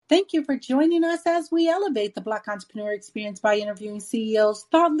Thank you for joining us as we elevate the Black entrepreneur experience by interviewing CEOs,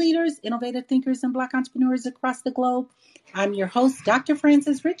 thought leaders, innovative thinkers, and Black entrepreneurs across the globe. I'm your host, Dr.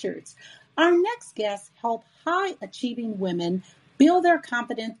 Frances Richards. Our next guests help high-achieving women build their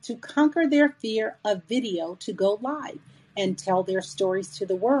confidence to conquer their fear of video to go live and tell their stories to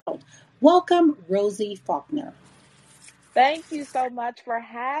the world. Welcome, Rosie Faulkner. Thank you so much for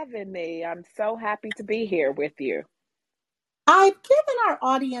having me. I'm so happy to be here with you. I've given our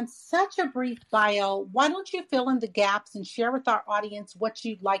audience such a brief bio. Why don't you fill in the gaps and share with our audience what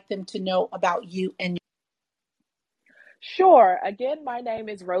you'd like them to know about you and Sure. Again, my name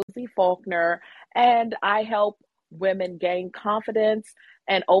is Rosie Faulkner, and I help women gain confidence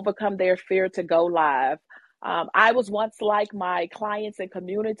and overcome their fear to go live. I was once like my clients and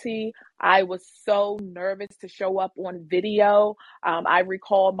community. I was so nervous to show up on video. I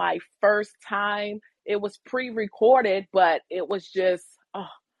recall my first time. It was pre-recorded, but it was just,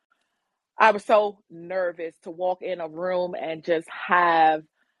 I was so nervous to walk in a room and just have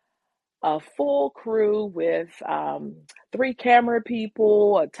a full crew with three camera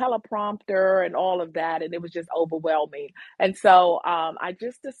people, a teleprompter, and all of that. And it was just overwhelming. And so I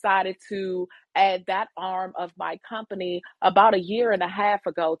just decided to add that arm of my company about a year and a half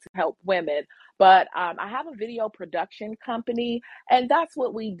ago to help women. But I have a video production company, and that's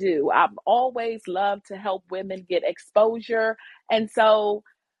what we do. I've always loved to help women get exposure. And so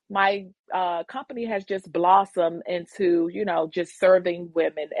my company has just blossomed into, just serving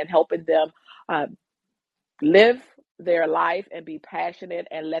women and helping them uh, live their life and be passionate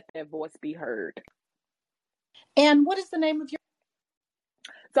and let their voice be heard. And what is the name of your?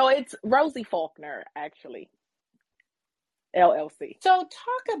 So it's Rosie Faulkner, actually, LLC. So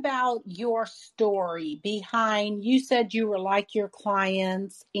talk about your story behind, you said you were like your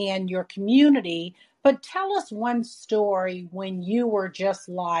clients and your community, but tell us one story when you were just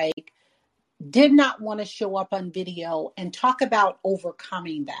like, did not want to show up on video and talk about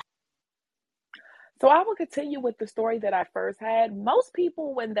overcoming that. So I will continue with the story that I first had. Most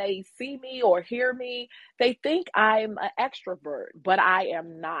people, when they see me or hear me, they think I'm an extrovert, but I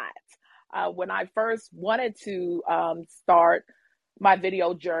am not. When I first wanted to start my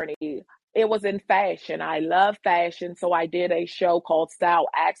video journey, it was in fashion. I love fashion, so I did a show called Style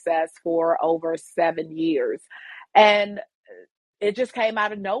Access for over 7 years. And it just came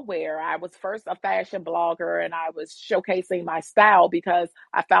out of nowhere. I was first a fashion blogger and I was showcasing my style because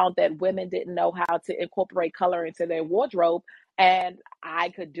I found that women didn't know how to incorporate color into their wardrobe and I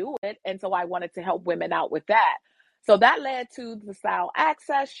could do it. And so I wanted to help women out with that. So that led to the Style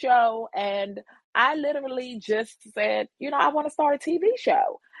Access show. And I literally just said, I want to start a TV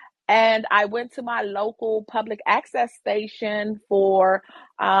show. And I went to my local public access station for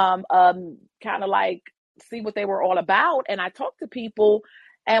kind of like see what they were all about. And I talked to people,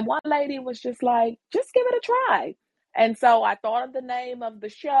 and one lady was just like, just give it a try. And so I thought of the name of the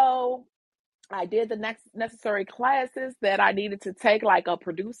show. I did the next necessary classes that I needed to take, like a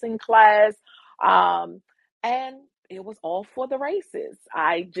producing class. And it was all for the races.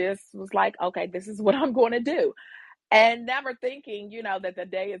 I just was like, okay, this is what I'm going to do. And never thinking, that the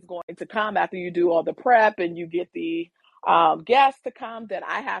day is going to come after you do all the prep and you get the guests to come that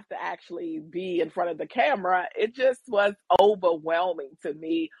I have to actually be in front of the camera. It just was overwhelming to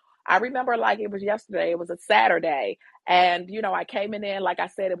me. I remember like it was yesterday, it was a Saturday. And, I came in, like I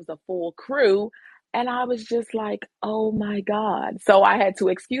said, it was a full crew. And I was just like, oh my God. So I had to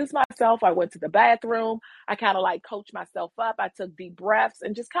excuse myself. I went to the bathroom. I kind of like coached myself up. I took deep breaths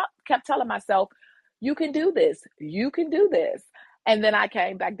and just kept telling myself, you can do this. You can do this. And then I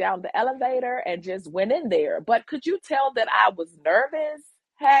came back down the elevator and just went in there. But could you tell that I was nervous?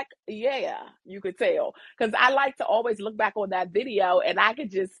 Heck yeah, you could tell. Because I like to always look back on that video and I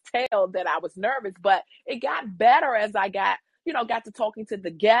could just tell that I was nervous. But it got better as I got to talking to the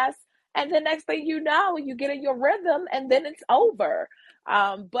guests. And the next thing you know, you get in your rhythm and then it's over.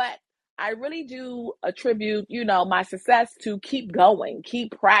 But I really do attribute, my success to keep going,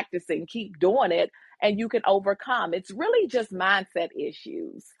 keep practicing, keep doing it, and you can overcome. It's really just mindset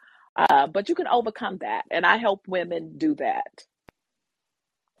issues, but you can overcome that. And I help women do that.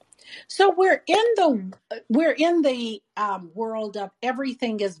 So we're in the world of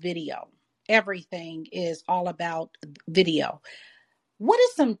everything is video. Everything is all about video. What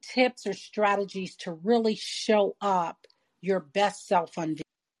are some tips or strategies to really show up your best self on video?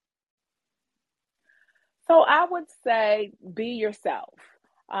 So I would say be yourself.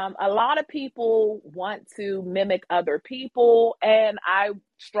 A lot of people want to mimic other people, and I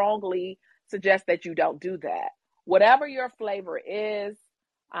strongly suggest that you don't do that. Whatever your flavor is,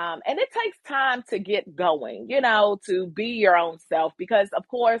 And it takes time to get going, to be your own self, because of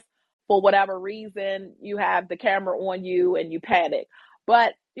course, for whatever reason, you have the camera on you and you panic.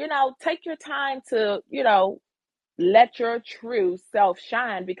 But, take your time to, let your true self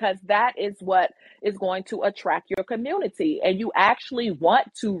shine, because that is what is going to attract your community. And you actually want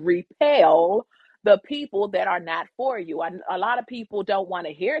to repel the people that are not for you. And a lot of people don't want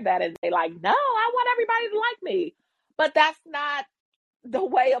to hear that, and they like, no, I want everybody to like me. But that's not the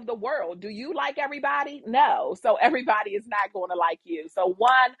way of the world. Do you like everybody? No. So everybody is not going to like you. So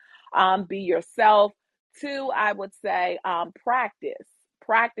one, be yourself. Two, I would say, practice,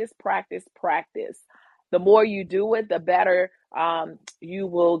 practice, practice, practice. The more you do it, the better you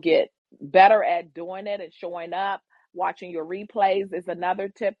will get better at doing it and showing up. Watching your replays is another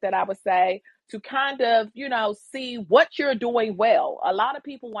tip that I would say, to kind of, see what you're doing well. A lot of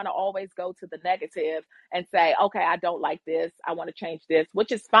people want to always go to the negative and say, okay, I don't like this, I want to change this,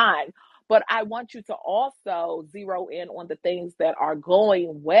 which is fine. But I want you to also zero in on the things that are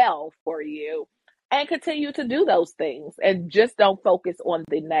going well for you and continue to do those things, and just don't focus on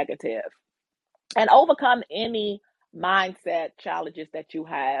the negative, and overcome any mindset challenges that you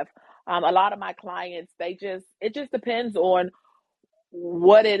have. A lot of my clients, it just depends on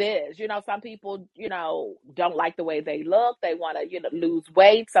what it is. Some people, don't like the way they look. They want to, lose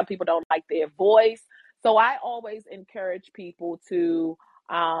weight. Some people don't like their voice. So I always encourage people to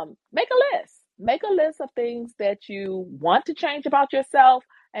make a list. Make a list of things that you want to change about yourself,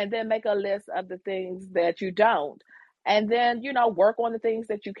 and then make a list of the things that you don't. And then, work on the things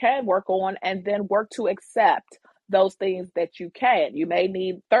that you can work on, and then work to accept those things that you can. You may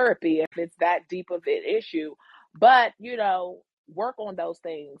need therapy if it's that deep of an issue, but, work on those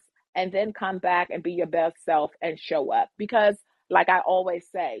things, and then come back and be your best self and show up, because like I always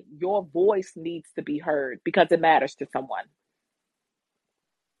say, your voice needs to be heard because it matters to someone.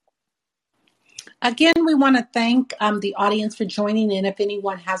 Again, we want to thank the audience for joining in. If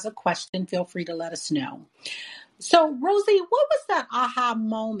anyone has a question, feel free to let us know. So, Rosie, what was that aha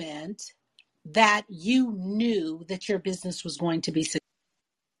moment that you knew that your business was going to be successful?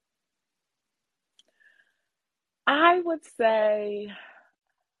 I would say,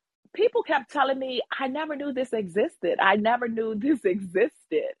 people kept telling me, I never knew this existed. I never knew this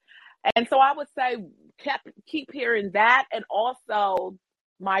existed. And so I would say, keep hearing that. And also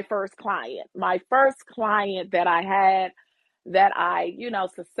my first client that I had, that I,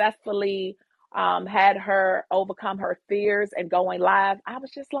 successfully had her overcome her fears and going live. I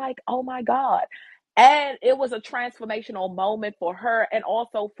was just like, oh my God. And it was a transformational moment for her, and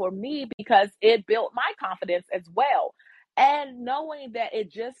also for me, because it built my confidence as well. And knowing that it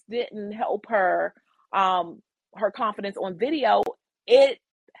just didn't help her, her confidence on video, it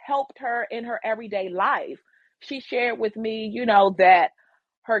helped her in her everyday life. She shared with me, that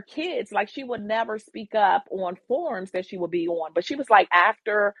her kids, like, she would never speak up on forums that she would be on. But she was like,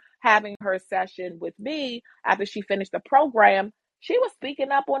 after having her session with me, after she finished the program, she was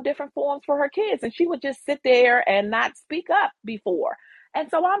speaking up on different forums for her kids. And she would just sit there and not speak up before. And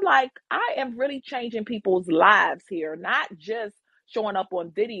so I'm like, I am really changing people's lives here, not just showing up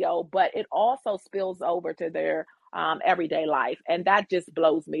on video, but it also spills over to their everyday life. And that just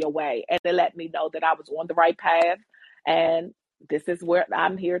blows me away. And it let me know that I was on the right path. And this is what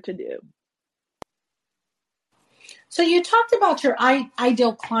I'm here to do. So you talked about your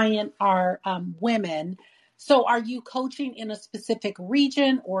ideal client are women. So are you coaching in a specific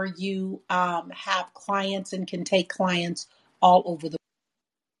region, or you have clients and can take clients all over the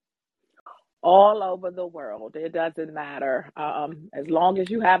All over the world. It doesn't matter. As long as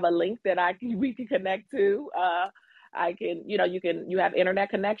you have a link that we can connect to, I can, you have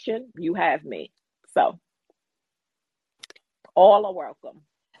internet connection, you have me. So all are welcome.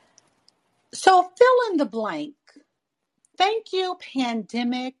 So fill in the blank. Thank you,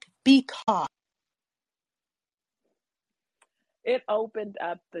 pandemic, because it opened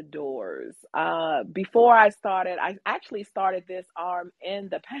up the doors. Before I actually started this arm in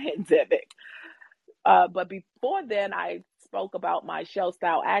the pandemic. But before then, I spoke about my show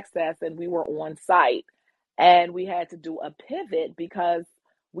Style Access, and we were on site, and we had to do a pivot because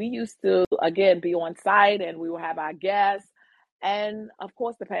we used to, again, be on site and we would have our guests. And of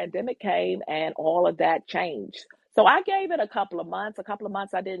course, the pandemic came and all of that changed. So I gave it a couple of months. A couple of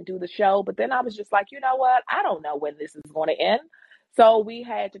months I didn't do the show, but then I was just like, you know what? I don't know when this is going to end. So we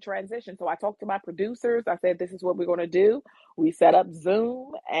had to transition. So I talked to my producers. I said, this is what we're going to do. We set up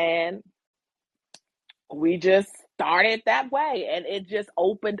Zoom, and we just started that way, and it just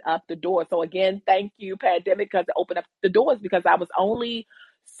opened up the door. So again, thank you, pandemic, because it opened up the doors, because I was only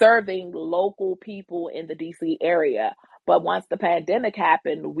serving local people in the DC area. But once the pandemic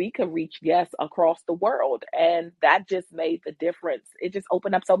happened, we could reach guests across the world. And that just made the difference. It just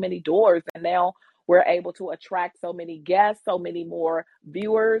opened up so many doors. And now we're able to attract so many guests, so many more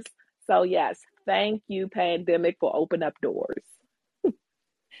viewers. So, yes, thank you, pandemic, for opening up doors.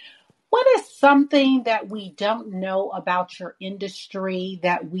 What is something that we don't know about your industry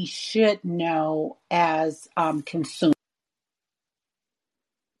that we should know as consumers?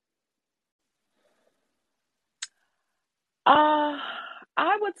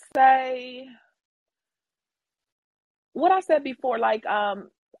 I would say what I said before, like a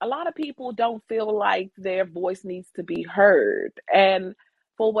lot of people don't feel like their voice needs to be heard. And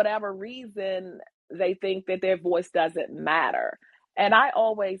for whatever reason, they think that their voice doesn't matter. And I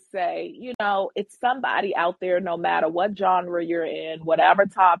always say, it's somebody out there, no matter what genre you're in, whatever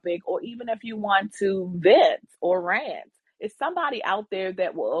topic, or even if you want to vent or rant, it's somebody out there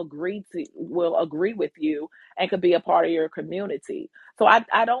that will agree with you and could be a part of your community. So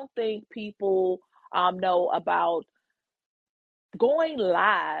I don't think people know about going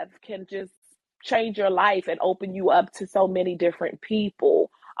live can just change your life and open you up to so many different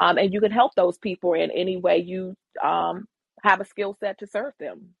people. And you can help those people in any way you have a skill set to serve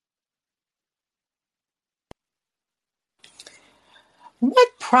them. What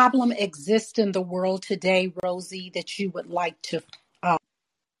problem exists in the world today, Rosie, that you would like to?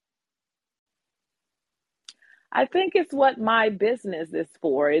 I think it's what my business is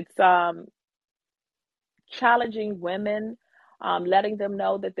for. It's challenging women, letting them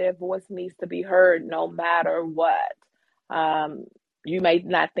know that their voice needs to be heard no matter what. Um, you may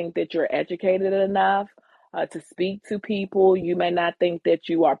not think that you're educated enough to speak to people. You may not think that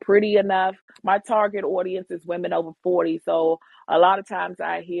you are pretty enough. My target audience is women over 40. So a lot of times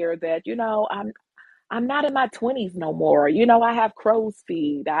I hear that, I'm not in my 20s no more. I have crow's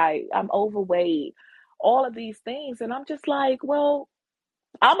feet. I'm overweight. All of these things. And I'm just like, well,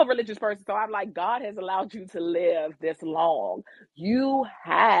 I'm a religious person, so I'm like, God has allowed you to live this long. You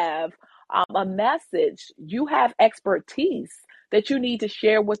have a message, you have expertise that you need to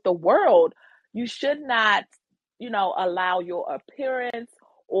share with the world. You should not, allow your appearance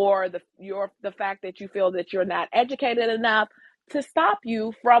or the fact that you feel that you're not educated enough to stop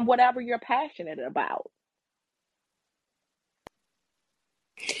you from whatever you're passionate about.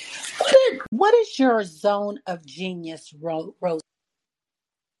 What is your zone of genius, Rosie?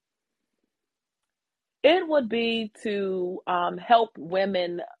 It would be to help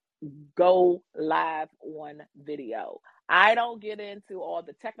women go live on video. I don't get into all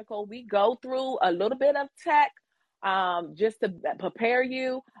the technical. We go through a little bit of tech just to prepare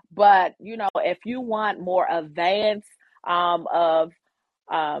you. But, if you want more advanced of,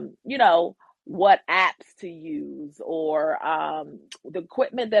 what apps to use or the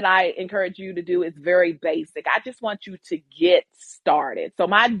equipment that I encourage you to do is very basic. I just want you to get started. So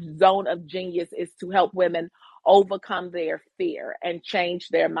my zone of genius is to help women overcome their fear and change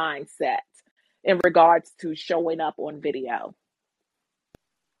their mindset in regards to showing up on video.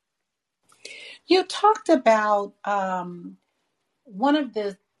 You talked about one of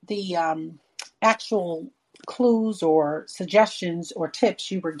the actual clues or suggestions or tips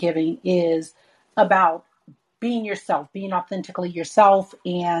you were giving is about being yourself, being authentically yourself,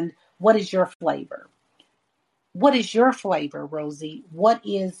 and what is your flavor? What is your flavor, Rosie? What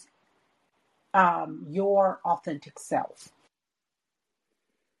is your authentic self?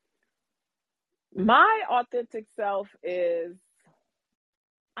 My authentic self is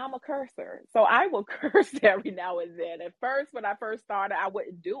I'm a cursor. So I will curse every now and then. At first, when I first started, I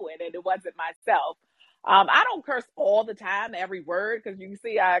wouldn't do it, and it wasn't myself. I don't curse all the time, every word, because you can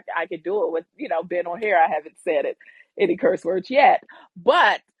see I can do it with, being on here. I haven't said any curse words yet.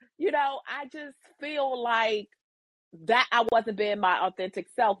 But, I just feel like that I wasn't being my authentic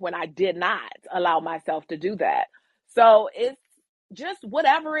self when I did not allow myself to do that. So it's just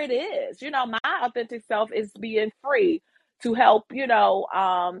whatever it is, my authentic self is being free to help,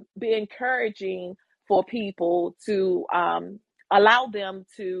 be encouraging for people to allow them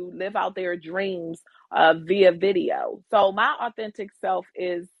to live out their dreams via video. So my authentic self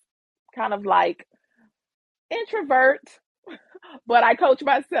is kind of like introvert, but I coach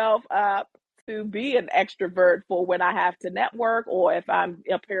myself up to be an extrovert for when I have to network or if I'm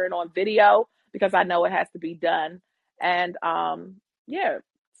appearing on video because I know it has to be done. And yeah,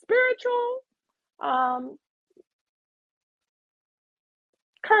 spiritual um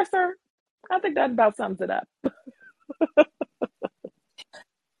cursor. I think that about sums it up.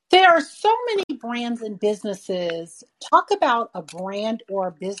 There are so many brands and businesses. Talk about a brand or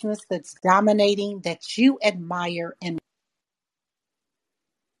a business that's dominating that you admire and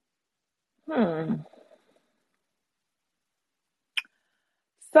Hmm.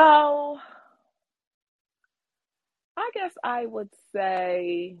 So I guess I would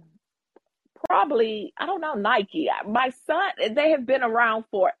say probably, I don't know, Nike. My son, they have been around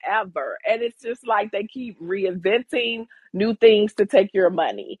forever, and it's just like they keep reinventing new things to take your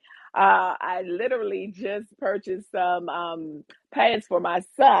money. I literally just purchased some pants for my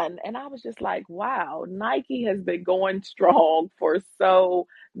son, and I was just like, wow, Nike has been going strong for so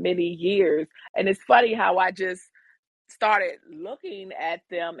many years. And it's funny how I just started looking at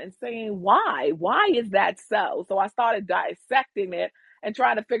them and saying, why is that so? So I started dissecting it and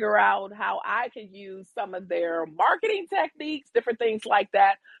trying to figure out how I could use some of their marketing techniques, different things like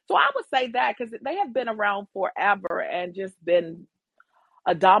that. So I would say that because they have been around forever and just been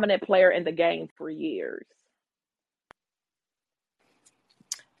a dominant player in the game for years.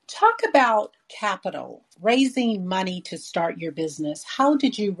 Talk about capital, raising money to start your business. How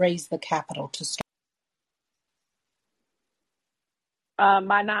did you raise the capital to start?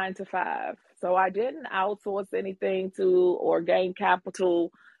 My 9 to 5. So I didn't outsource anything to or gain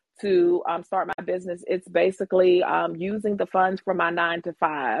capital to start my business. It's basically using the funds from my 9 to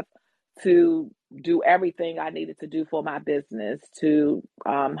 5 to do everything I needed to do for my business, to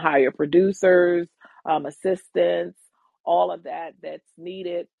hire producers, assistants, all of that that's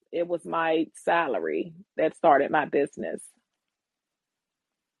needed. It was my salary that started my business.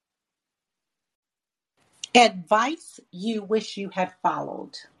 Advice you wish you had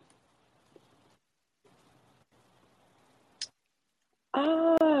followed.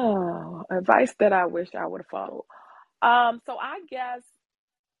 Oh, advice that I wish I would have followed. So I guess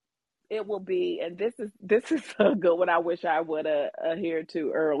it will be, and this is a good one. I wish I would have adhered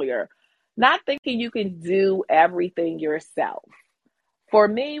to earlier. Not thinking you can do everything yourself. For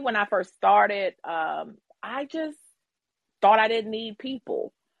me, when I first started, I just thought I didn't need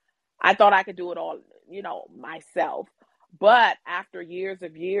people. I thought I could do it all, myself. But after years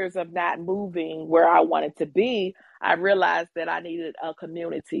of not moving where I wanted to be, I realized that I needed a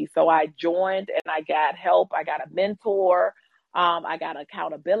community. So I joined and I got help. I got a mentor. I got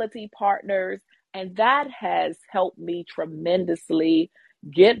accountability partners. And that has helped me tremendously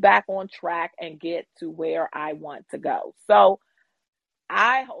get back on track and get to where I want to go. So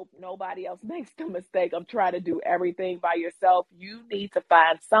I hope nobody else makes the mistake of trying to do everything by yourself. You need to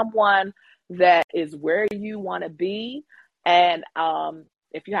find someone that is where you want to be. And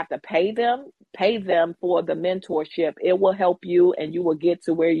if you have to pay them for the mentorship. It will help you and you will get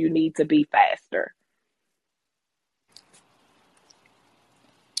to where you need to be faster.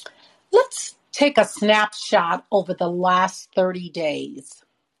 Let's take a snapshot over the last 30 days.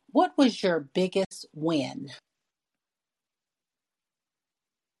 What was your biggest win?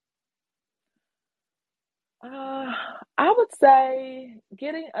 Uh, I would say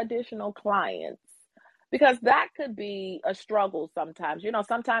getting additional clients because that could be a struggle sometimes.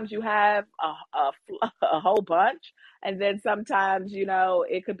 Sometimes you have a whole bunch, and then sometimes,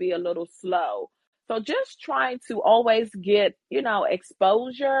 it could be a little slow. So just trying to always get,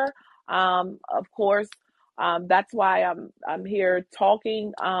 exposure. Of course, that's why I'm here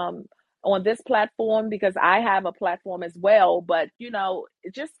talking on this platform because I have a platform as well. But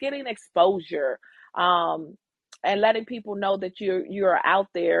just getting exposure um, and letting people know that you're out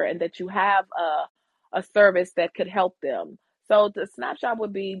there and that you have a service that could help them. So the snapshot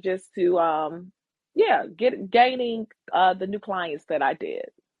would be just to yeah, gaining the new clients that I did.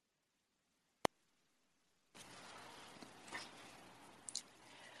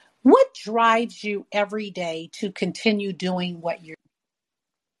 What drives you every day to continue doing what you're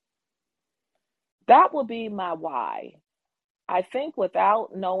That would be my why. I think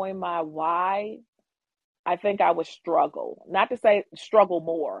without knowing my why, I think I would struggle. Not to say struggle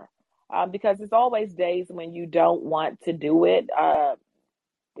more, because there's always days when you don't want to do it.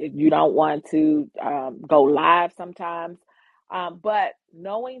 You don't want to go live sometimes. But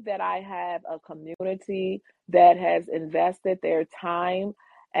knowing that I have a community that has invested their time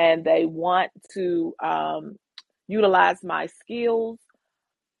and they want to utilize my skills,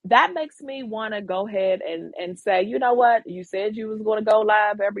 that makes me want to go ahead and say, you know what? You said you was going to go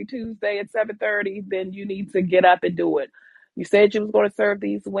live every Tuesday at 7:30, then you need to get up and do it. You said you was going to serve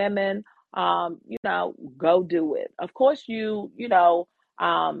these women, go do it. Of course,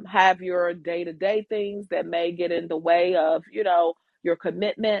 have your day-to-day things that may get in the way of, your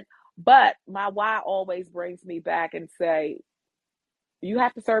commitment. But my why always brings me back and say, you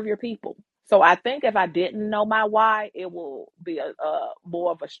have to serve your people. So I think if I didn't know my why, it will be a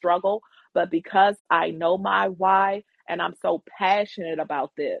more of a struggle. But because I know my why and I'm so passionate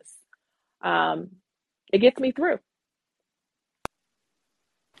about this, um, it gets me through.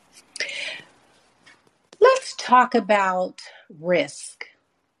 Let's talk about risk.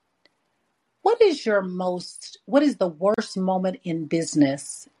 What is the worst moment in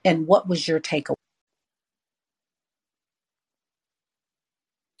business, and what was your takeaway?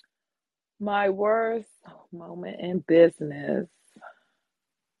 My worst moment in business.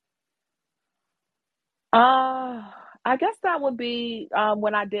 I guess that would be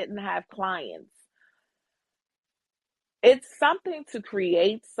when I didn't have clients. It's something to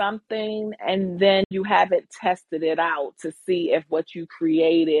create something and then you haven't tested it out to see if what you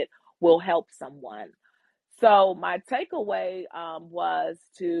created will help someone. So my takeaway was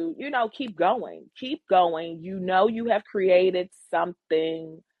to, keep going, keep going. You know, you have created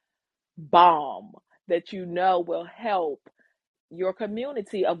something bomb that you know will help your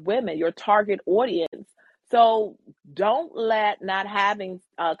community of women, your target audience. So don't let not having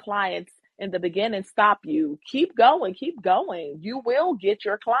clients in the beginning stop you. Keep going, keep going. You will get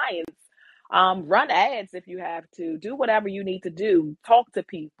your clients. Run ads if you have to. Do whatever you need to do. Talk to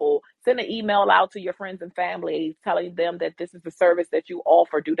people. Send an email out to your friends and family telling them that this is the service that you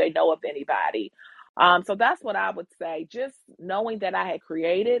offer. Do they know of anybody? So that's what I would say. Just knowing that I had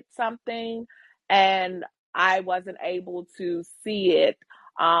created something and I wasn't able to see it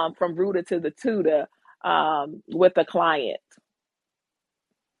from rooter to the tutor with a client.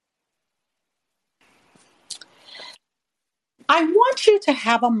 I want you to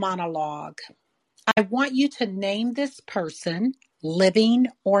have a monologue. I want you to name this person, living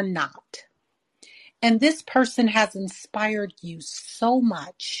or not. And this person has inspired you so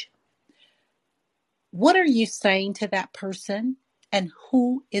much. What are you saying to that person? And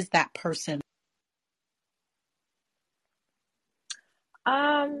who is that person?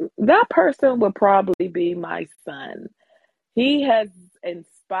 That person would probably be my son. He has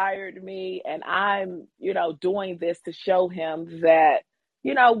inspired me, and I'm, doing this to show him that,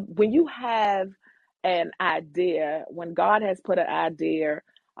 when you have an idea, when God has put an idea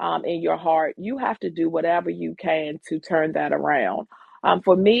in your heart, you have to do whatever you can to turn that around.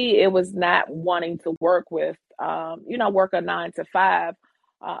 For me, it was not wanting to work a 9 to 5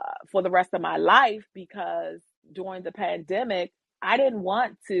 uh, for the rest of my life because during the pandemic, I didn't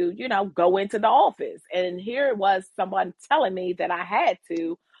want to, go into the office. And here it was someone telling me that I had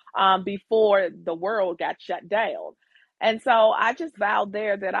to before the world got shut down. And so I just vowed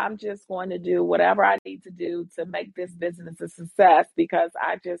there that I'm just going to do whatever I need to do to make this business a success because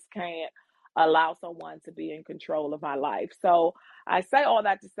I just can't allow someone to be in control of my life. So I say all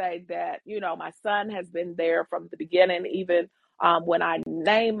that to say that, my son has been there from the beginning, even when I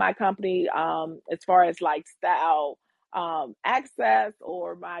named my company, as far as like Style Access,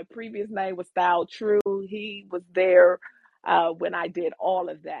 or my previous name was Style True. He was there when I did all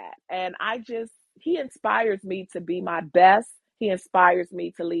of that. And he inspires me to be my best. He inspires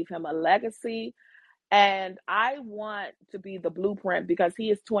me to leave him a legacy. And I want to be the blueprint because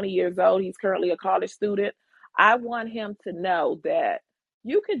he is 20 years old. He's currently a college student. I want him to know that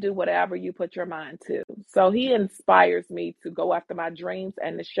you can do whatever you put your mind to. So he inspires me to go after my dreams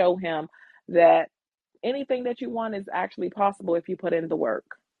and to show him that anything that you want is actually possible if you put in the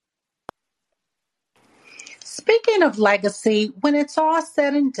work. Speaking of legacy, when it's all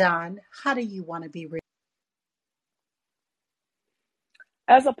said and done, how do you want to be remembered?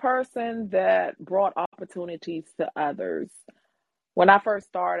 As a person that brought opportunities to others, when I first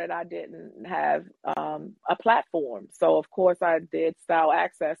started, I didn't have a platform. So, of course, I did Style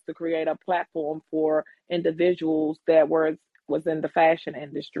Access to create a platform for individuals that was in the fashion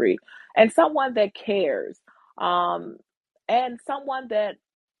industry and someone that cares um, and someone that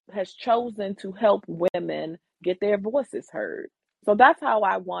has chosen to help women get their voices heard. So that's how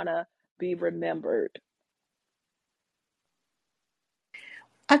I want to be remembered.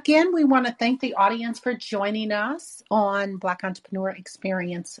 Again, we want to thank the audience for joining us on Black Entrepreneur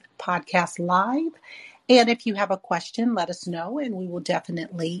Experience Podcast Live. And if you have a question, let us know and we will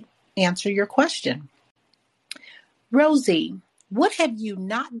definitely answer your question. Rosie, what have you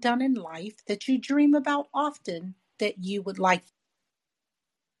not done in life that you dream about often that you would like?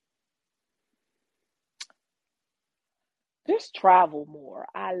 Just travel more.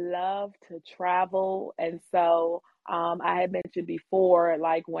 I love to travel. And so I had mentioned before,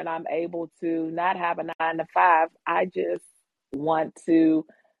 like when I'm able to not have a 9 to 5, I just want to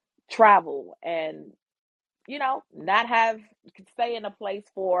travel and, not stay in a place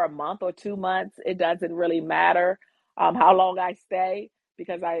for a month or 2 months. It doesn't really matter how long I stay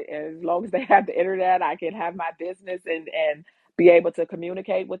because as long as they have the internet, I can have my business and be able to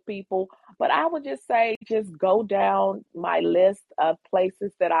communicate with people. But I would just say, just go down my list of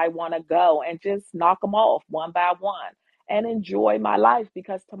places that I want to go and just knock them off one by one and enjoy my life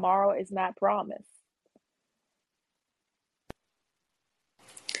because tomorrow is not promised.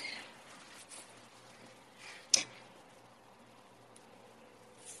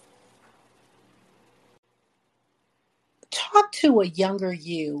 to a younger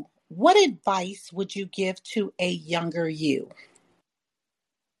you, what advice would you give to a younger you?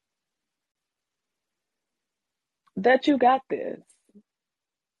 That you got this,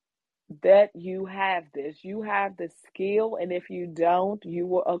 that you have this. You have the skill, and if you don't, you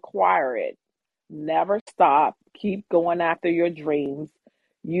will acquire it. Never stop. Keep going after your dreams.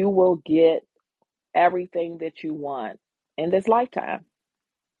 You will get everything that you want in this lifetime.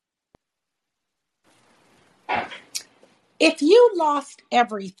 If you lost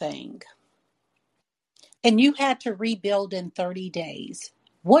everything and you had to rebuild in 30 days,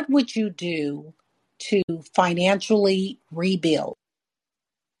 what would you do to financially rebuild?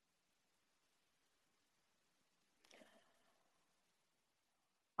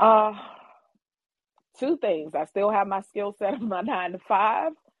 Uh, Two things. I still have my skill set of my 9 to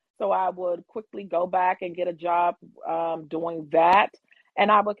 5. So I would quickly go back and get a job doing that.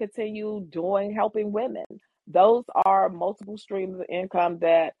 And I would continue doing helping women. Those are multiple streams of income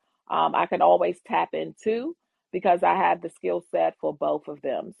that I can always tap into because I have the skill set for both of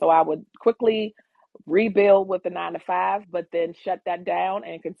them. So I would quickly rebuild with the 9 to 5, but then shut that down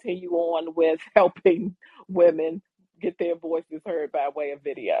and continue on with helping women get their voices heard by way of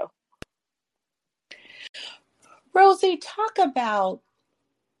video. Rosie, talk about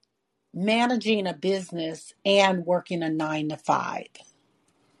managing a business and working a 9 to 5.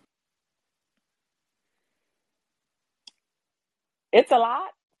 It's a lot.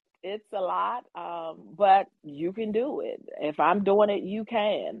 It's a lot, but you can do it. If I'm doing it, you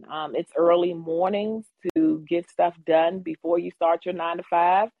can. It's early mornings to get stuff done before you start your 9 to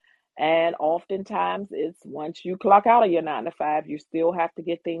 5. And oftentimes it's once you clock out of your 9 to 5, you still have to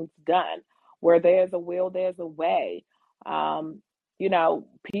get things done. Where there's a will, there's a way. Um,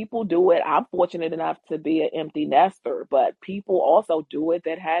 people do it. I'm fortunate enough to be an empty nester, but people also do it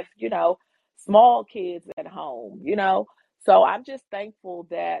that have, small kids at home. So I'm just thankful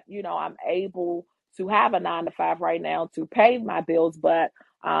that, I'm able to have a 9 to 5 right now to pay my bills, but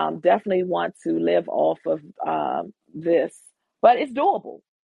definitely want to live off of this. But it's doable.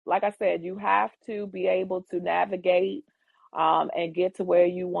 Like I said, you have to be able to navigate and get to where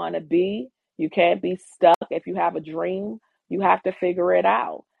you want to be. You can't be stuck. If you have a dream, you have to figure it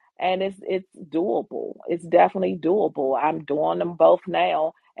out. And it's doable. It's definitely doable. I'm doing them both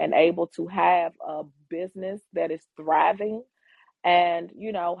now and able to have a business that is thriving and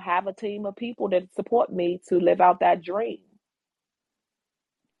have a team of people that support me to live out that dream.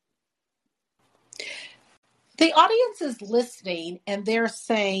 The audience is listening and they're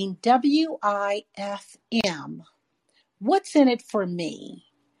saying, WIFM, what's in it for me?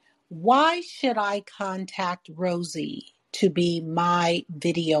 Why should I contact Rosie to be my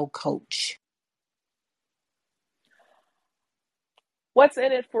video coach? What's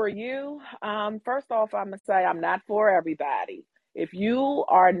in it for you? First off, I'm going to say I'm not for everybody. If you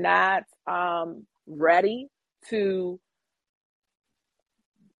are not ready to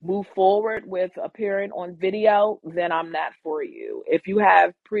move forward with appearing on video, then I'm not for you. If you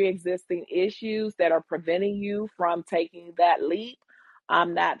have pre-existing issues that are preventing you from taking that leap,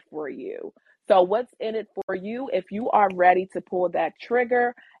 I'm not for you. So what's in it for you? If you are ready to pull that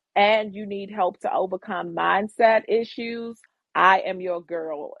trigger and you need help to overcome mindset issues, I am your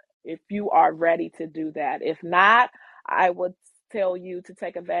girl. If you are ready to do that. If not, I would tell you to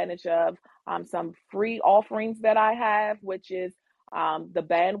take advantage of some free offerings that I have, which is the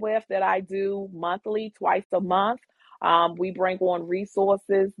bandwidth that I do monthly, twice a month. We bring on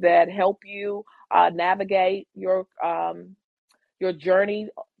resources that help you navigate your journey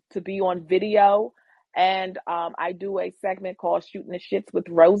to be on video. And I do a segment called Shooting the Shits with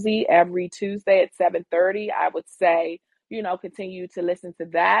Rosie every Tuesday at 7:30. I would say, continue to listen to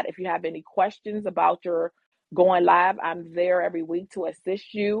that. If you have any questions about your going live, I'm there every week to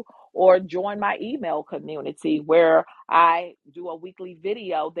assist you, or join my email community where I do a weekly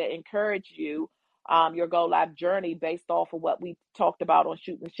video that encourage you your go live journey based off of what we talked about on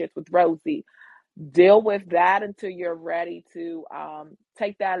Shooting Shits with Rosie. Deal with that until you're ready to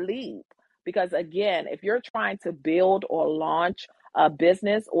take that leap. Because again, if you're trying to build or launch a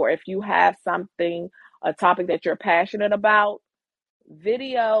business, or if you have a topic that you're passionate about,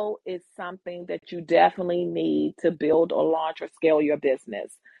 video is something that you definitely need to build or launch or scale your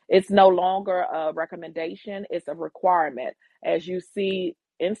business. It's no longer a recommendation, it's a requirement. As you see,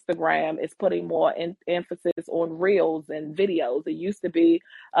 Instagram is putting more emphasis on reels and videos. It used to be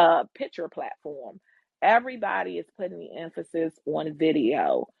a picture platform. Everybody is putting the emphasis on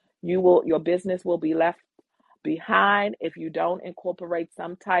video. Your business will be left behind if you don't incorporate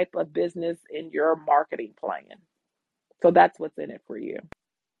some type of business in your marketing plan. So that's what's in it for you.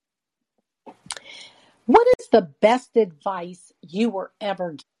 What is the best advice you were ever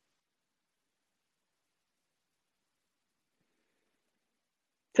given?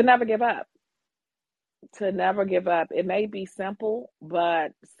 To never give up. To never give up. It may be simple,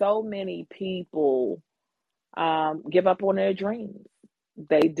 but so many people give up on their dreams.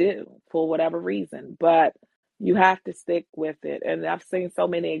 They do for whatever reason, but you have to stick with it. And I've seen so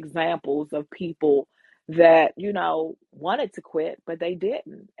many examples of people that, wanted to quit, but they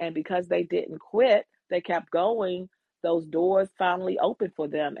didn't. And because they didn't quit, they kept going. Those doors finally opened for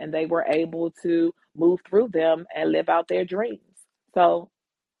them and they were able to move through them and live out their dreams. So,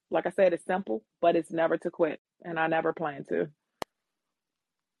 like I said, it's simple, but it's never to quit. And I never plan to.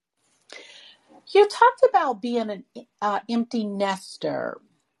 You talked about being an empty nester.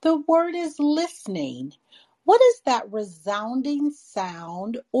 The word is listening. What is that resounding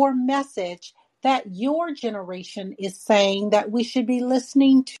sound or message that your generation is saying that we should be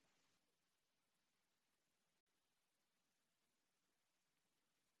listening to?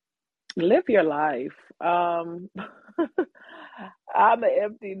 Live your life. I'm an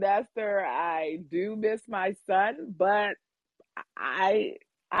empty nester. I do miss my son, but I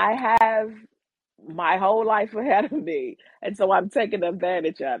I have my whole life ahead of me. And so I'm taking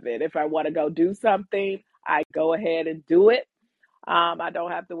advantage of it. If I want to go do something, I go ahead and do it. I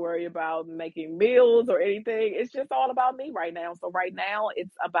don't have to worry about making meals or anything. It's just all about me right now. So right now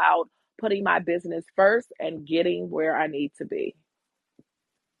it's about putting my business first and getting where I need to be.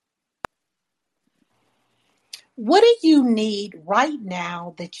 What do you need right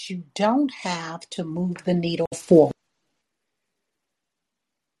now that you don't have to move the needle forward?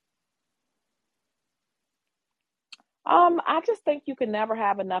 I just think you can never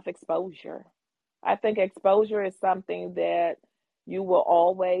have enough exposure. I think exposure is something that you will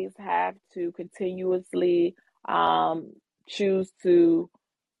always have to continuously um, choose to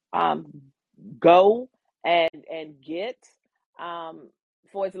um, go and get um,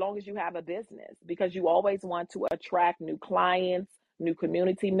 for as long as you have a business because you always want to attract new clients, new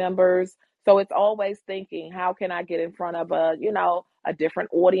community members. So it's always thinking, how can I get in front of a different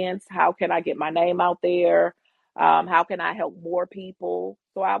audience? How can I get my name out there? How can I help more people?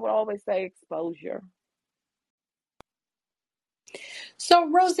 So I would always say exposure. So,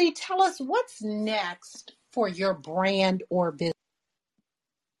 Rosie, tell us what's next for your brand or business.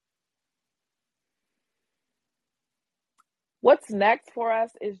 What's next for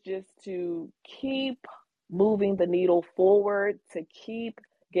us is just to keep moving the needle forward, to keep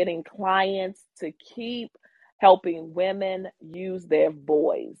getting clients, to keep helping women use their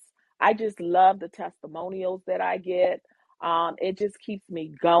voice. I just love the testimonials that I get. It just keeps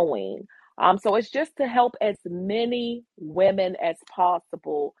me going. So it's just to help as many women as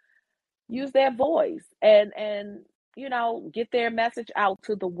possible use their voice and get their message out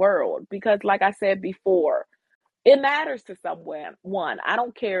to the world because like I said before, it matters to someone. One, I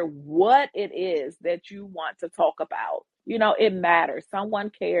don't care what it is that you want to talk about. It matters.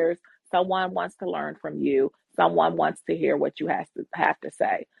 Someone cares. Someone wants to learn from you. Someone wants to hear what you have to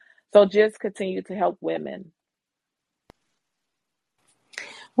say. So just continue to help women.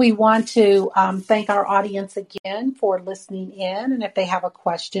 We want to thank our audience again for listening in. And if they have a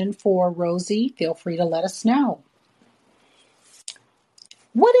question for Rosie, feel free to let us know.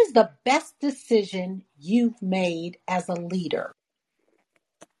 What is the best decision you've made as a leader?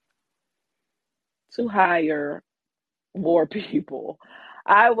 To hire more people.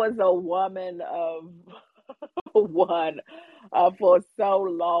 I was a woman of one for so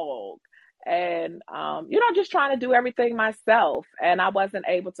long. And, just trying to do everything myself. And I wasn't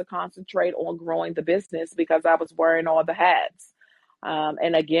able to concentrate on growing the business because I was wearing all the hats.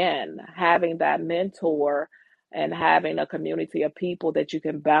 And again, having that mentor and having a community of people that you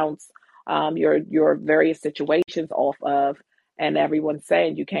can bounce your various situations off of, and everyone's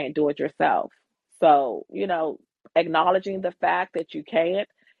saying you can't do it yourself. So, acknowledging the fact that you can't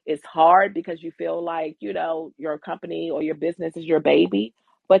is hard because you feel like, your company or your business is your baby,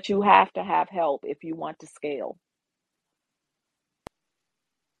 but you have to have help if you want to scale.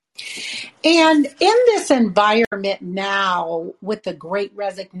 And in this environment now with the great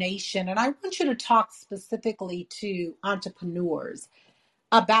resignation, and I want you to talk specifically to entrepreneurs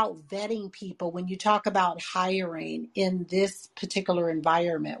about vetting people when you talk about hiring in this particular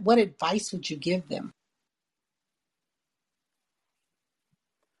environment. What advice would you give them?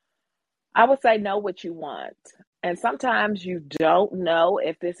 I would say know what you want. And sometimes you don't know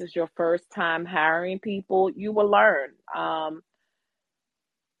if this is your first time hiring people, you will learn.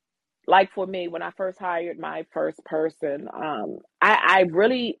 Like for me, when I first hired my first person, I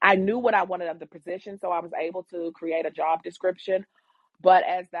knew what I wanted of the position, so I was able to create a job description. But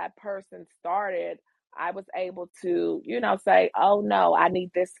as that person started, I was able to, say, oh no, I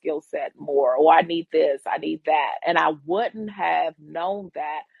need this skill set more, or I need this, I need that. And I wouldn't have known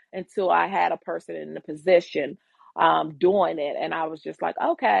that until I had a person in the position doing it. And I was just like,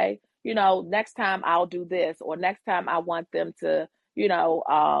 okay, next time I'll do this, or next time I want them to,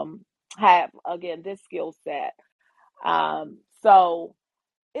 have, again, this skill set. So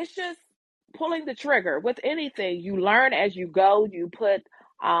it's just pulling the trigger with anything. You learn as you go. You put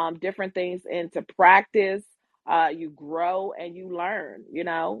different things into practice. You grow and you learn,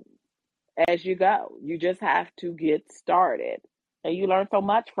 as you go. You just have to get started. And you learn so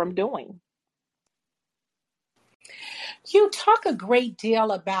much from doing. You talk a great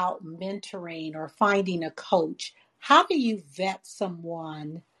deal about mentoring or finding a coach. How do you vet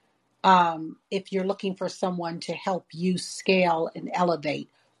someone if you're looking for someone to help you scale and elevate?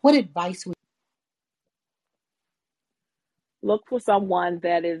 What advice would Look for someone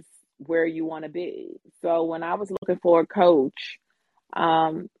that is where you want to be. So when I was looking for a coach,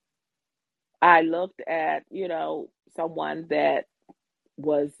 um, I looked at, someone that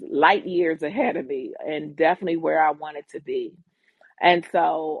was light years ahead of me and definitely where I wanted to be. And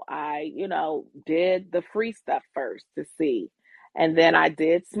so I, did the free stuff first to see. And then I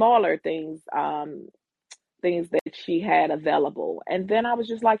did smaller things, things that she had available. And then I was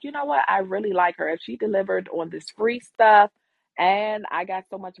just like, you know what? I really like her. If she delivered on this free stuff and I got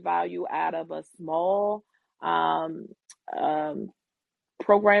so much value out of a small um, um,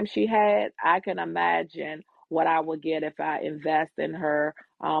 program she had, I can imagine what I would get if I invest in her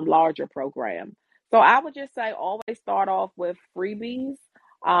larger program. So I would just say always start off with freebies,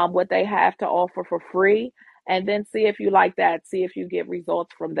 what they have to offer for free, and then see if you like that, see if you get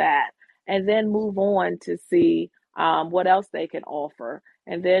results from that, and then move on to see what else they can offer.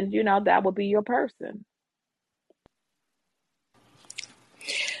 And then, that would be your person.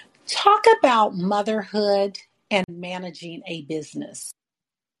 talk about motherhood and managing a business?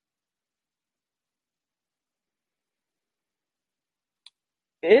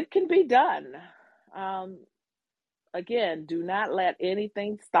 It can be done. Um, Again, do not let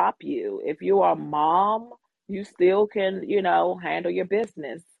anything stop you. If you are a mom, you still can, handle your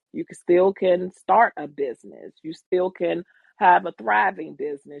business. You can still can start a business. You still can have a thriving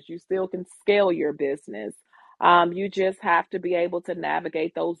business. You still can scale your business. You just have to be able to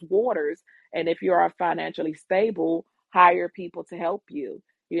navigate those waters. And if you are financially stable, hire people to help you.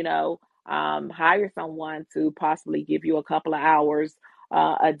 Hire someone to possibly give you a couple of hours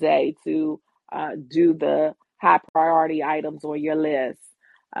a day to do the high priority items on your list.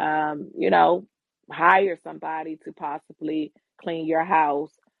 You know, hire somebody to possibly clean your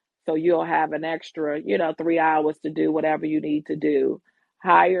house so you'll have an extra, 3 hours to do whatever you need to do.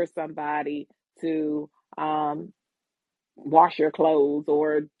 Hire somebody to um, wash your clothes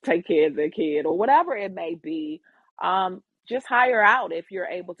or take care of the kid or whatever it may be. Just hire out if you're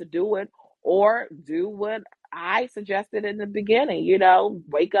able to do it, or do what I suggested in the beginning,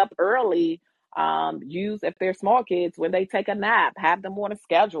 wake up early. Use, if they're small kids, when they take a nap, have them on a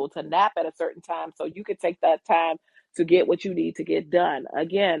schedule to nap at a certain time so you can take that time to get what you need to get done.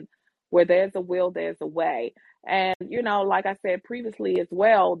 Again, where there's a will, there's a way. And, like I said previously as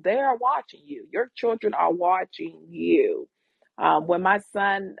well, they are watching you. Your children are watching you. When my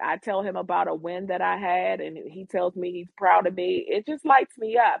son, I tell him about a win that I had, and he tells me he's proud of me, it just lights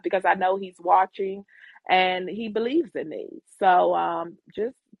me up because I know he's watching and he believes in me. So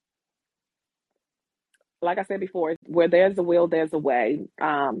just like I said before, where there's a will, there's a way.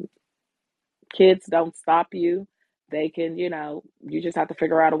 Kids don't stop you. They can, you just have to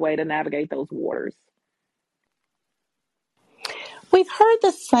figure out a way to navigate those waters. We've heard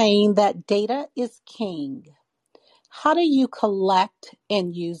the saying that data is king. How do you collect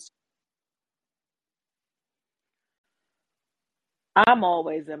and use? I'm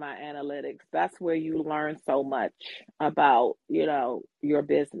always in my analytics. That's where you learn so much about, your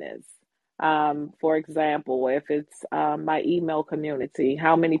business. For example, if it's my email community,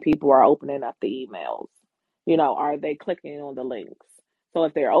 how many people are opening up the emails? Are they clicking on the links? So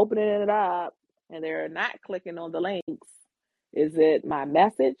if they're opening it up and they're not clicking on the links, is it my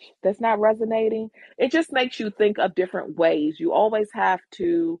message that's not resonating? It just makes you think of different ways. You always have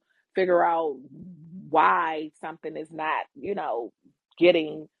to figure out why something is not,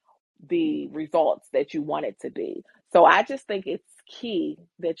 getting the results that you want it to be. So I just think it's key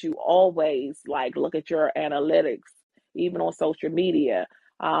that you always like look at your analytics, even on social media.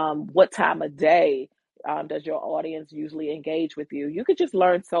 What time of day does your audience usually engage with you? You could just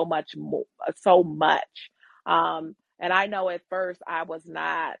learn so much more, so much. And I know at first I was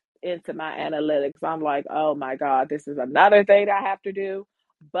not into my analytics. I'm like, oh my God, this is another thing I have to do.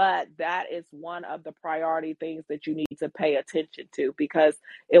 but that is one of the priority things that you need to pay attention to because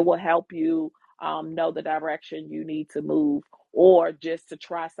it will help you know the direction you need to move or just to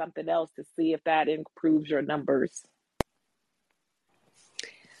try something else to see if that improves your numbers.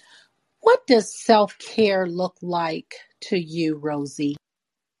 What does self-care look like to you, Rosie?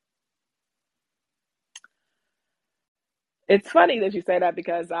 It's funny that you say that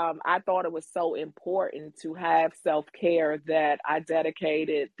because I thought it was so important to have self care that I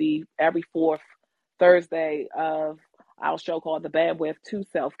dedicated the every fourth Thursday of our show called The Bandwidth to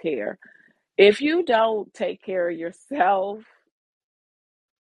self care. If you don't take care of yourself,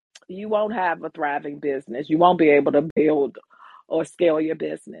 you won't have a thriving business. You won't be able to build or scale your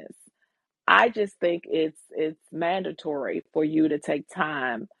business. I just think it's mandatory for you to take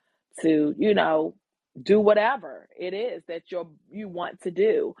time to, do whatever it is that you want to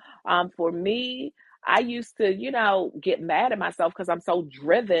do. For me, I used to, get mad at myself because I'm so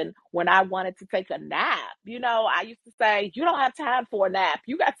driven when I wanted to take a nap. I used to say, you don't have time for a nap.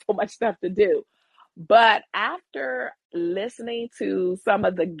 You got so much stuff to do. But after listening to some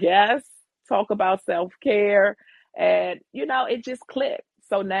of the guests talk about self care, and it just clicked.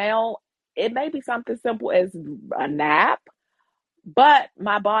 So now it may be something simple as a nap, but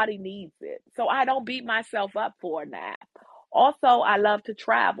my body needs it. So I don't beat myself up for a nap. Also, I love to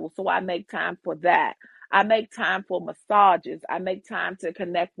travel, so I make time for that. I make time for massages. I make time to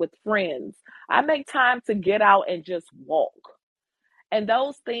connect with friends. I make time to get out and just walk. And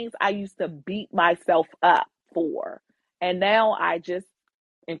those things I used to beat myself up for. And now I just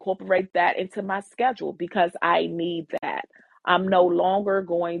incorporate that into my schedule because I need that. I'm no longer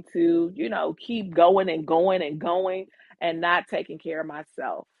going to, keep going and going and going and not taking care of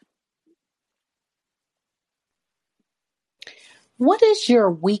myself. What is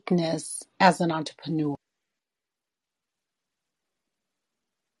your weakness as an entrepreneur?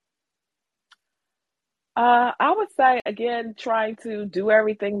 I would say again, trying to do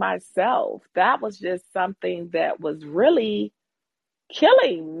everything myself. That was just something that was really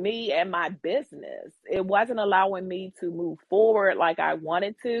killing me and my business. It wasn't allowing me to move forward like I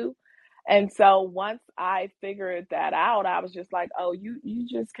wanted to. And so once I figured that out, I was just like, "Oh, you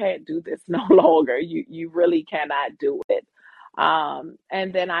just can't do this no longer. You really cannot do it."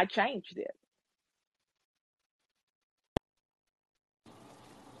 And then I changed it.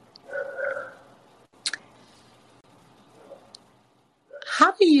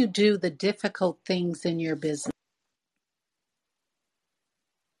 How do you do the difficult things in your business?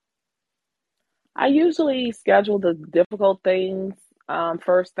 I usually schedule the difficult things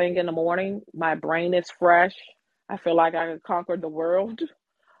first thing in the morning. My brain is fresh. I feel like I conquered the world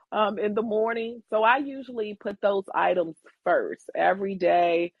in the morning. So I usually put those items first. Every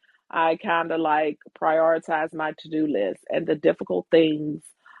day, I kind of like prioritize my to do list and the difficult things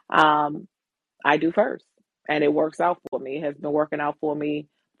um, I do first. And it works out for me. It has been working out for me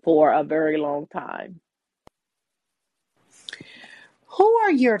for a very long time. Who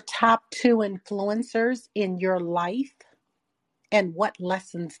are your top two influencers in your life and what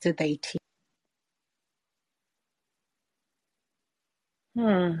lessons do they teach?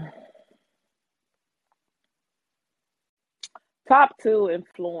 Hmm. Top two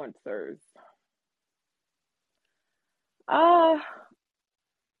influencers. Uh,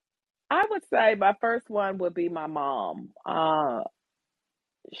 I would say my first one would be my mom.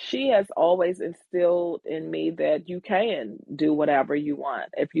 She has always instilled in me that you can do whatever you want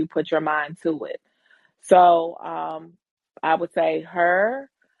if you put your mind to it. So I would say her.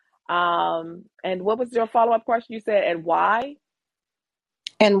 And what was your follow up question? You said, and why?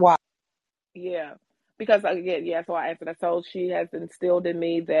 And why? Yeah, because again, yeah, so I answered that. So she has instilled in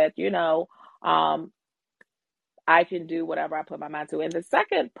me that, um, I can do whatever I put my mind to. And the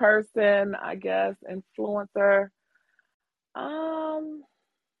second person, I guess, influencer, um,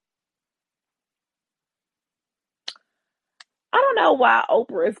 I don't know why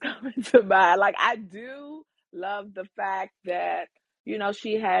Oprah is coming to mind. Like, I do love the fact that,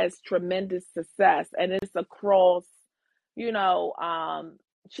 she has tremendous success and it's across, you know, um,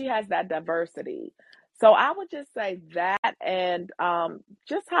 she has that diversity. So I would just say that and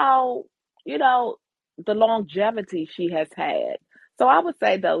just how, you know, the longevity she has had. So I would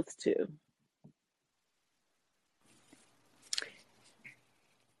say those two.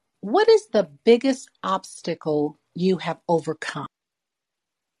 What is the biggest obstacle you have overcome?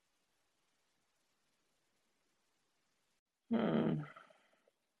 Hmm.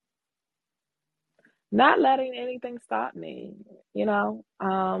 Not letting anything stop me,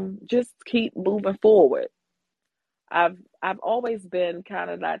 just keep moving forward. I've always been kind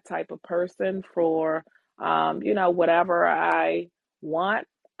of that type of person for whatever I want,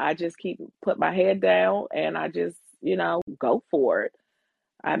 I just put my head down and I just, go for it.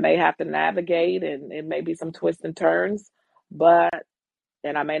 I may have to navigate and it may be some twists and turns, but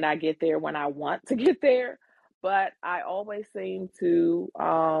and I may not get there when I want to get there, but I always seem to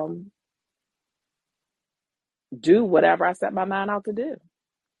do whatever I set my mind out to do.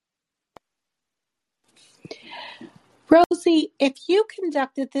 Rosie, if you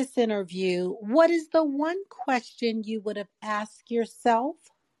conducted this interview, what is the one question you would have asked yourself?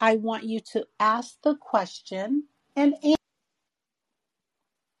 I want you to ask the question and answer.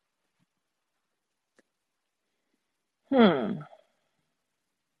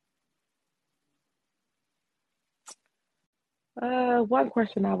 One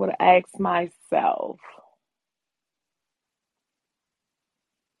question I would ask myself.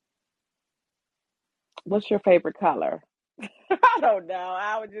 What's your favorite color? I don't know.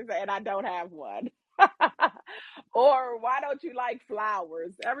 I would just say, and I don't have one. Or why don't you like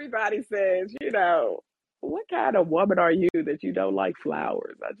flowers? Everybody says, what kind of woman are you that you don't like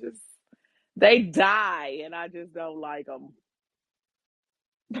flowers? They die, and I just don't like them.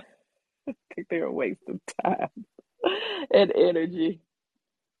 I think they're a waste of time and energy.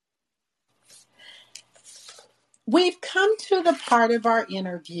 We've come to the part of our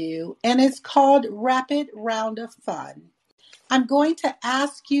interview, and it's called Rapid Round of Fun. I'm going to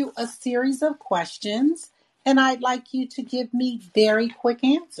ask you a series of questions, and I'd like you to give me very quick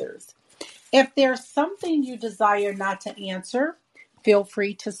answers. If there's something you desire not to answer, feel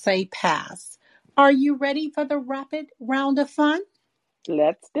free to say pass. Are you ready for the rapid round of fun?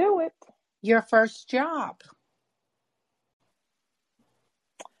 Let's do it. Your first job.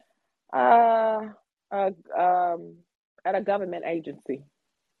 At a government agency.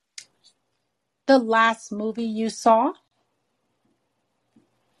 The last movie you saw?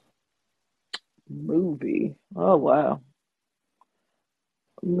 Movie. Oh, wow.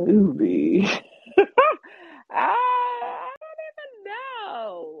 Movie. I don't even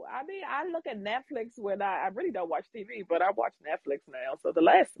know. I mean, I look at Netflix when I really don't watch TV, but I watch Netflix now. So the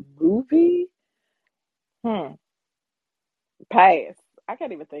last movie, pass. I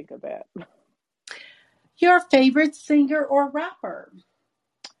can't even think of that. Your favorite singer or rapper?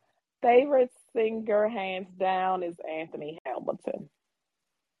 Favorite singer, hands down, is Anthony Hamilton.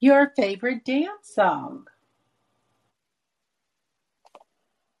 Your favorite dance song?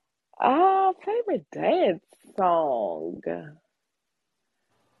 Favorite dance song.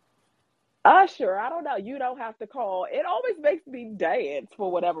 Usher, I don't know. You don't have to call. It always makes me dance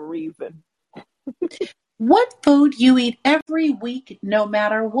for whatever reason. What food you eat every week, no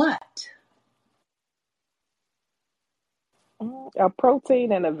matter what? A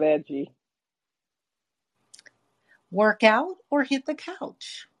protein and a veggie. Work out or hit the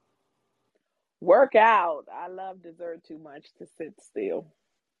couch? Work out. I love dessert too much to sit still.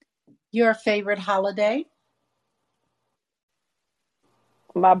 Your favorite holiday?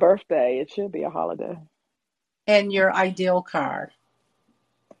 My birthday. It should be a holiday. And your ideal car?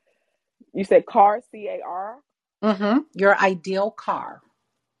 You said car, C-A-R? Mm-hmm. Your ideal car?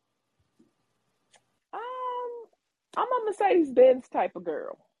 I'm a Mercedes-Benz type of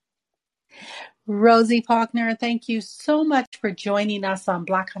girl. Rosie Faulkner, thank you so much for joining us on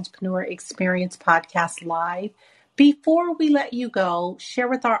Black Entrepreneur Experience Podcast Live. Before we let you go, share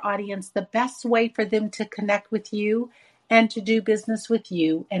with our audience the best way for them to connect with you and to do business with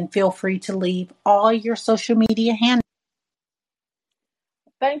you. And feel free to leave all your social media handles.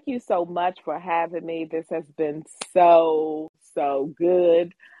 Thank you so much for having me. This has been so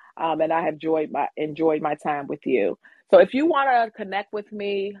good. And I have enjoyed my time with you. So if you want to connect with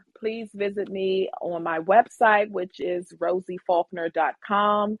me, please visit me on my website, which is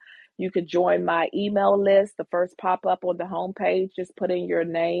rosiefaulkner.com. You could join my email list. The first pop-up on the homepage, just put in your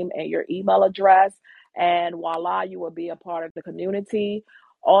name and your email address, and voila, you will be a part of the community.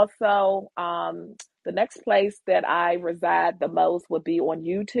 Also, the next place that I reside the most would be on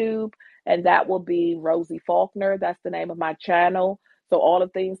YouTube, and that will be Rosie Faulkner. That's the name of my channel. So all the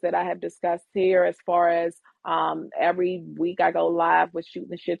things that I have discussed here, as far as every week I go live with Shooting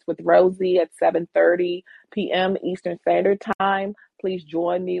the Shits with Rosie at 7:30 p.m. Eastern Standard Time. Please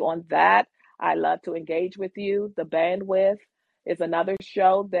join me on that. I love to engage with you. The Bandwidth is another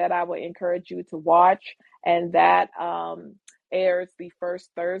show that I would encourage you to watch, and that airs the first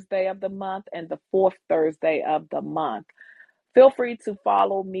Thursday of the month and the fourth Thursday of the month. Feel free to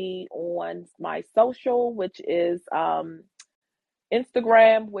follow me on my social, which is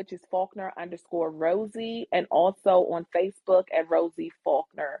Instagram, which is Faulkner_Rosie, and also on Facebook at Rosie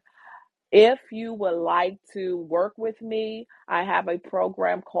Faulkner. If you would like to work with me, I have a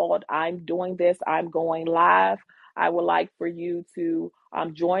program called I'm Doing This, I'm Going Live. I would like for you to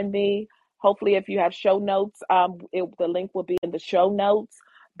join me. Hopefully, if you have show notes, the link will be in the show notes.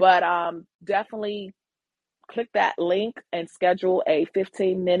 But definitely click that link and schedule a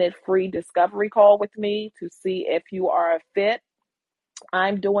 15-minute free discovery call with me to see if you are a fit.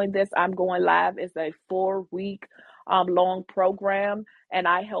 I'm doing this. I'm going live. It's a 4-week long program, and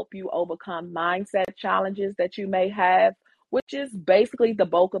I help you overcome mindset challenges that you may have, which is basically the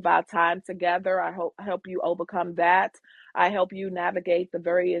bulk of our time together. I help you overcome that. I help you navigate the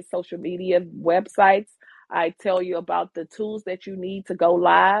various social media websites. I tell you about the tools that you need to go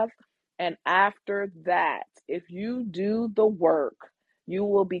live. And after that, if you do the work, you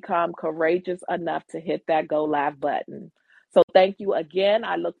will become courageous enough to hit that go live button. So thank you again.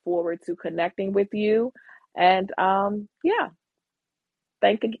 I look forward to connecting with you. And yeah,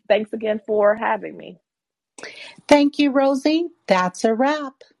 thanks again for having me. Thank you, Rosie. That's a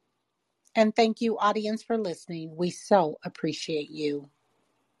wrap. And thank you, audience, for listening. We so appreciate you.